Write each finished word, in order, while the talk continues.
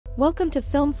Welcome to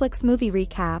Filmflix Movie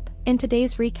Recap. In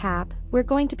today's recap, we're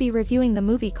going to be reviewing the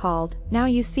movie called Now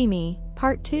You See Me,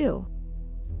 Part 2.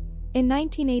 In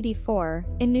 1984,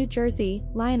 in New Jersey,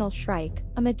 Lionel Shrike,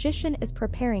 a magician, is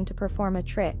preparing to perform a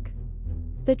trick.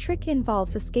 The trick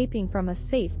involves escaping from a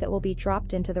safe that will be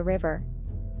dropped into the river.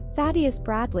 Thaddeus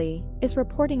Bradley is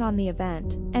reporting on the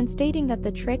event and stating that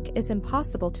the trick is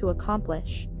impossible to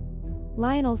accomplish.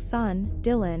 Lionel's son,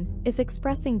 Dylan, is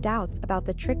expressing doubts about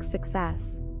the trick's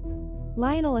success.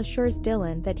 Lionel assures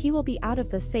Dylan that he will be out of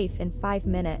the safe in 5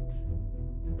 minutes.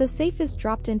 The safe is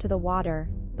dropped into the water,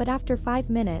 but after 5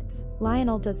 minutes,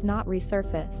 Lionel does not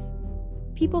resurface.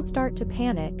 People start to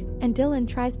panic, and Dylan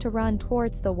tries to run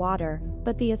towards the water,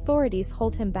 but the authorities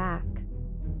hold him back.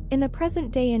 In the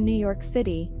present day in New York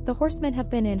City, the Horsemen have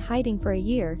been in hiding for a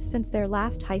year since their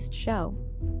last heist show.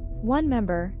 One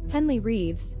member, Henley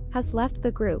Reeves, has left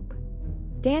the group.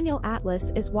 Daniel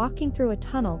Atlas is walking through a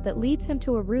tunnel that leads him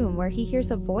to a room where he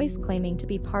hears a voice claiming to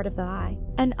be part of the Eye,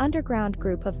 an underground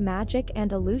group of magic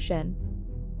and illusion.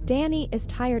 Danny is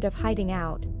tired of hiding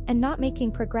out and not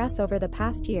making progress over the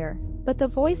past year, but the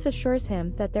voice assures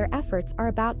him that their efforts are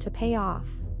about to pay off.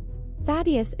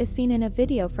 Thaddeus is seen in a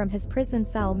video from his prison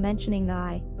cell mentioning the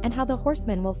Eye and how the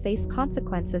Horsemen will face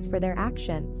consequences for their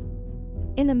actions.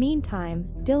 In the meantime,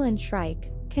 Dylan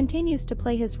Shrike continues to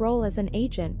play his role as an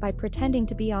agent by pretending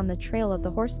to be on the trail of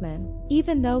the Horsemen,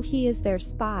 even though he is their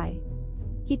spy.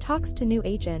 He talks to new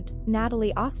agent,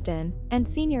 Natalie Austin, and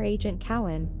senior agent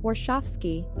Cowan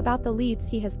Warshawski about the leads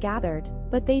he has gathered,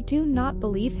 but they do not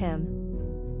believe him.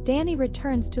 Danny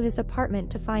returns to his apartment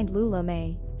to find Lula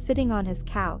May sitting on his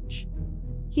couch.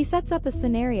 He sets up a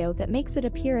scenario that makes it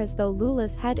appear as though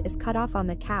Lula's head is cut off on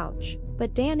the couch,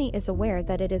 but Danny is aware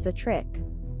that it is a trick.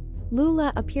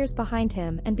 Lula appears behind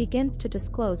him and begins to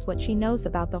disclose what she knows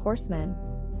about the Horsemen.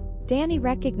 Danny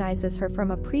recognizes her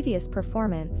from a previous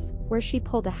performance, where she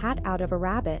pulled a hat out of a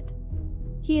rabbit.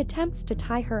 He attempts to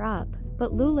tie her up,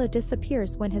 but Lula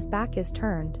disappears when his back is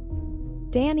turned.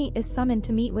 Danny is summoned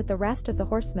to meet with the rest of the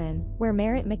Horsemen, where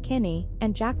Merritt McKinney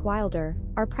and Jack Wilder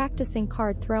are practicing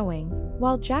card throwing,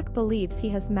 while Jack believes he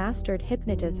has mastered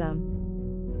hypnotism.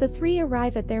 The three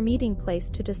arrive at their meeting place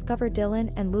to discover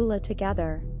Dylan and Lula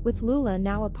together, with Lula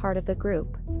now a part of the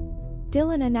group.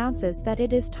 Dylan announces that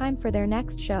it is time for their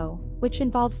next show, which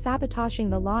involves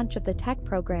sabotaging the launch of the tech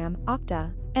program,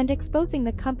 Okta, and exposing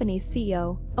the company's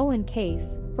CEO, Owen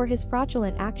Case, for his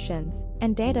fraudulent actions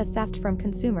and data theft from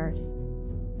consumers.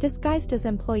 Disguised as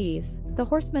employees, the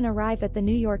Horsemen arrive at the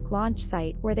New York launch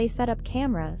site where they set up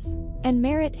cameras, and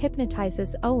Merritt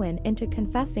hypnotizes Owen into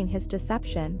confessing his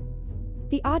deception.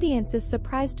 The audience is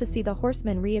surprised to see the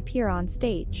Horsemen reappear on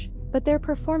stage, but their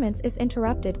performance is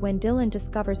interrupted when Dylan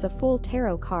discovers a full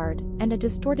tarot card and a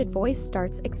distorted voice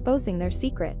starts exposing their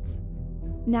secrets.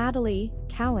 Natalie,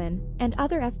 Cowan, and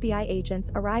other FBI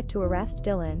agents arrive to arrest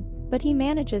Dylan, but he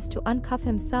manages to uncuff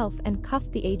himself and cuff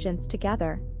the agents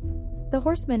together. The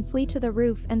Horsemen flee to the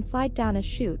roof and slide down a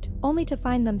chute, only to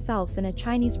find themselves in a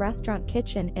Chinese restaurant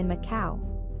kitchen in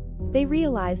Macau. They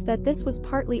realize that this was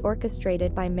partly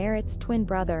orchestrated by Merritt's twin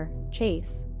brother,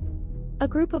 Chase. A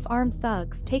group of armed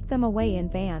thugs take them away in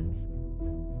vans.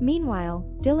 Meanwhile,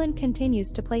 Dylan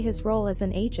continues to play his role as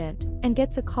an agent and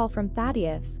gets a call from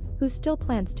Thaddeus, who still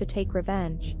plans to take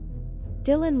revenge.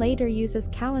 Dylan later uses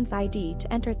Cowan's ID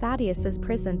to enter Thaddeus's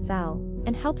prison cell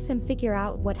and helps him figure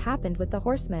out what happened with the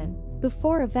Horsemen,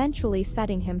 before eventually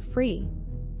setting him free.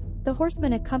 The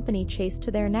Horsemen accompany Chase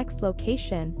to their next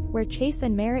location, where Chase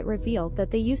and Merritt reveal that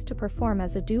they used to perform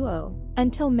as a duo,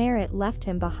 until Merritt left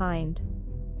him behind.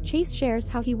 Chase shares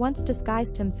how he once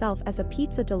disguised himself as a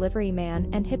pizza delivery man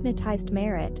and hypnotized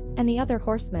Merritt and the other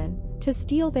Horsemen to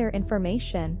steal their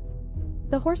information.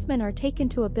 The Horsemen are taken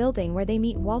to a building where they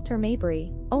meet Walter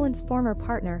Mabry, Owen's former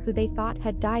partner who they thought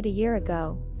had died a year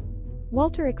ago.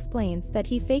 Walter explains that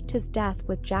he faked his death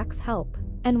with Jack's help,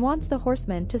 and wants the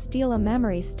Horsemen to steal a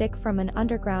memory stick from an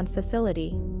underground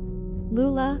facility.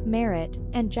 Lula, Merritt,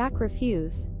 and Jack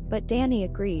refuse, but Danny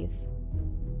agrees.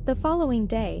 The following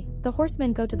day, the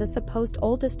Horsemen go to the supposed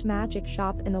oldest magic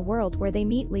shop in the world where they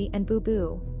meet Lee and Boo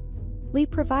Boo. Lee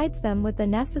provides them with the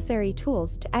necessary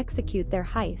tools to execute their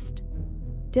heist.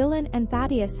 Dylan and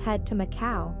Thaddeus head to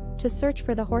Macau to search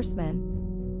for the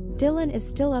Horsemen. Dylan is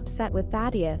still upset with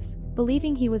Thaddeus,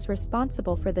 believing he was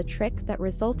responsible for the trick that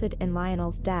resulted in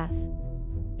Lionel's death.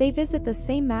 They visit the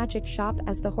same magic shop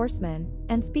as the Horsemen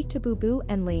and speak to Boo Boo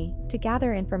and Lee to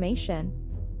gather information.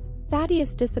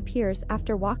 Thaddeus disappears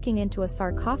after walking into a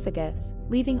sarcophagus,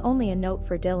 leaving only a note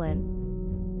for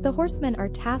Dylan. The Horsemen are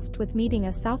tasked with meeting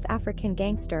a South African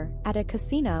gangster at a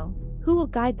casino, who will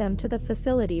guide them to the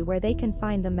facility where they can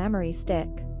find the memory stick.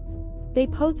 They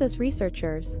pose as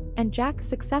researchers, and Jack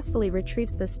successfully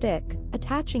retrieves the stick,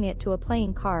 attaching it to a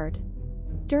playing card.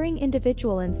 During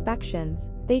individual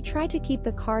inspections, they try to keep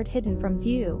the card hidden from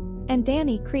view, and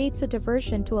Danny creates a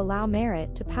diversion to allow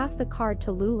Merritt to pass the card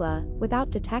to Lula, without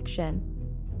detection.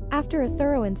 After a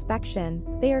thorough inspection,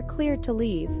 they are cleared to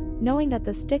leave, knowing that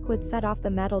the stick would set off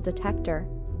the metal detector.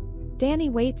 Danny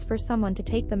waits for someone to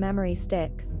take the memory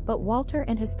stick, but Walter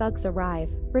and his thugs arrive,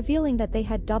 revealing that they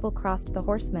had double-crossed the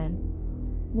horseman.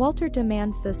 Walter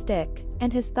demands the stick,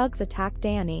 and his thugs attack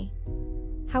Danny.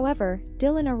 However,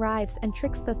 Dylan arrives and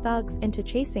tricks the thugs into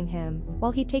chasing him,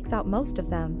 while he takes out most of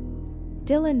them.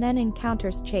 Dylan then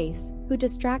encounters Chase, who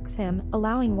distracts him,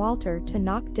 allowing Walter to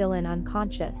knock Dylan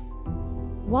unconscious.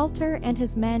 Walter and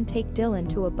his men take Dylan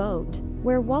to a boat,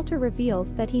 where Walter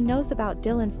reveals that he knows about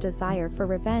Dylan's desire for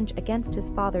revenge against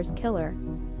his father's killer.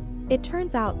 It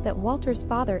turns out that Walter's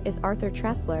father is Arthur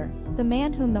Tressler, the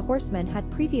man whom the horseman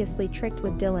had previously tricked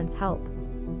with Dylan's help.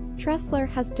 Tressler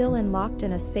has Dylan locked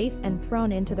in a safe and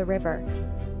thrown into the river.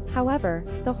 However,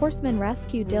 the horsemen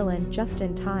rescue Dylan just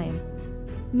in time.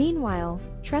 Meanwhile,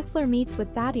 Tressler meets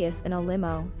with Thaddeus in a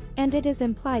limo, and it is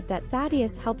implied that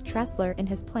Thaddeus helped Tressler in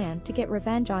his plan to get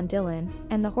revenge on Dylan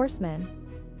and the horsemen.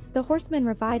 The horsemen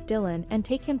revive Dylan and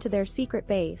take him to their secret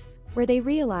base, where they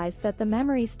realize that the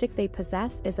memory stick they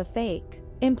possess is a fake,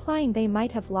 implying they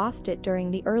might have lost it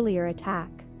during the earlier attack.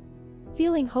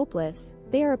 Feeling hopeless,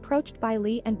 they are approached by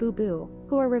Lee and Boo Boo,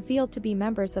 who are revealed to be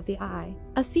members of the Eye,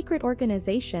 a secret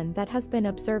organization that has been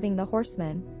observing the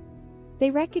horsemen.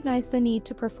 They recognize the need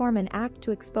to perform an act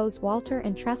to expose Walter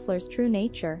and Tressler's true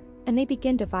nature, and they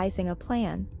begin devising a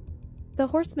plan. The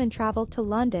horsemen travel to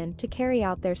London to carry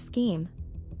out their scheme.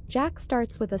 Jack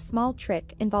starts with a small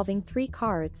trick involving 3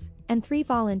 cards, and 3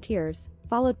 volunteers,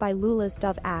 followed by Lula's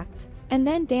Dove Act, and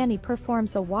then Danny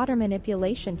performs a water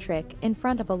manipulation trick in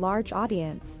front of a large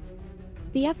audience.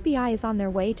 The FBI is on their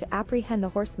way to apprehend the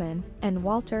horsemen, and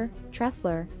Walter,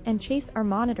 Tressler, and Chase are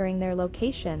monitoring their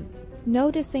locations,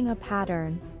 noticing a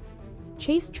pattern.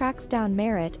 Chase tracks down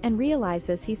Merritt and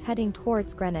realizes he's heading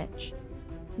towards Greenwich.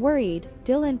 Worried,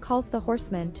 Dylan calls the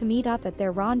horsemen to meet up at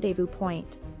their rendezvous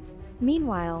point.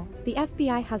 Meanwhile, the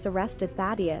FBI has arrested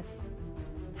Thaddeus.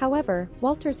 However,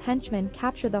 Walter's henchmen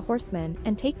capture the horsemen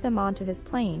and take them onto his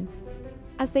plane.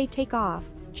 As they take off,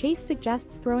 Chase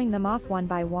suggests throwing them off one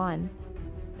by one.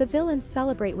 The villains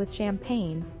celebrate with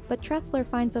champagne, but Tressler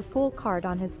finds a full card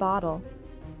on his bottle.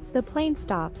 The plane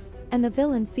stops, and the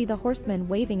villains see the horsemen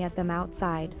waving at them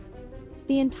outside.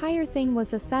 The entire thing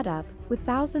was a setup, with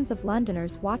thousands of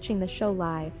Londoners watching the show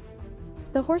live.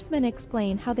 The horsemen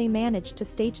explain how they managed to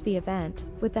stage the event,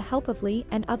 with the help of Lee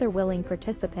and other willing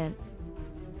participants.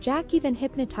 Jack even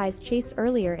hypnotized Chase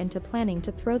earlier into planning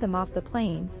to throw them off the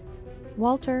plane.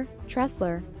 Walter,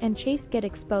 Tressler, and Chase get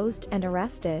exposed and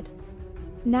arrested.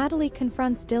 Natalie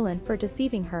confronts Dylan for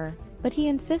deceiving her, but he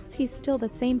insists he's still the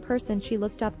same person she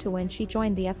looked up to when she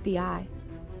joined the FBI.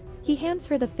 He hands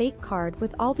her the fake card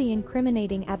with all the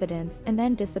incriminating evidence and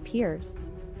then disappears.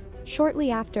 Shortly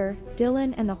after,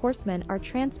 Dylan and the horsemen are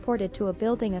transported to a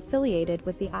building affiliated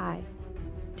with the Eye.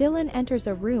 Dylan enters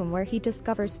a room where he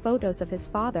discovers photos of his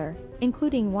father,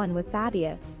 including one with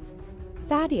Thaddeus.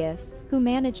 Thaddeus, who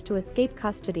managed to escape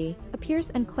custody,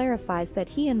 appears and clarifies that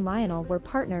he and Lionel were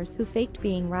partners who faked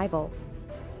being rivals.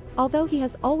 Although he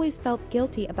has always felt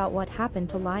guilty about what happened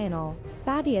to Lionel,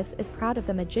 Thaddeus is proud of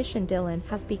the magician Dylan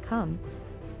has become.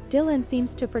 Dylan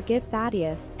seems to forgive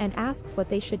Thaddeus and asks what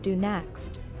they should do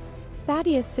next.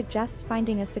 Thaddeus suggests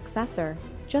finding a successor,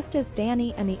 just as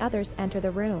Danny and the others enter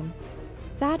the room.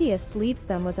 Thaddeus leaves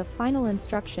them with a final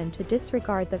instruction to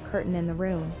disregard the curtain in the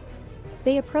room.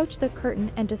 They approach the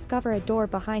curtain and discover a door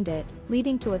behind it,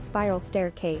 leading to a spiral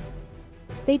staircase.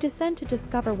 They descend to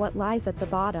discover what lies at the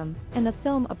bottom, and the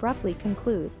film abruptly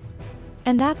concludes.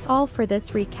 And that's all for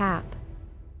this recap.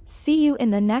 See you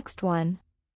in the next one.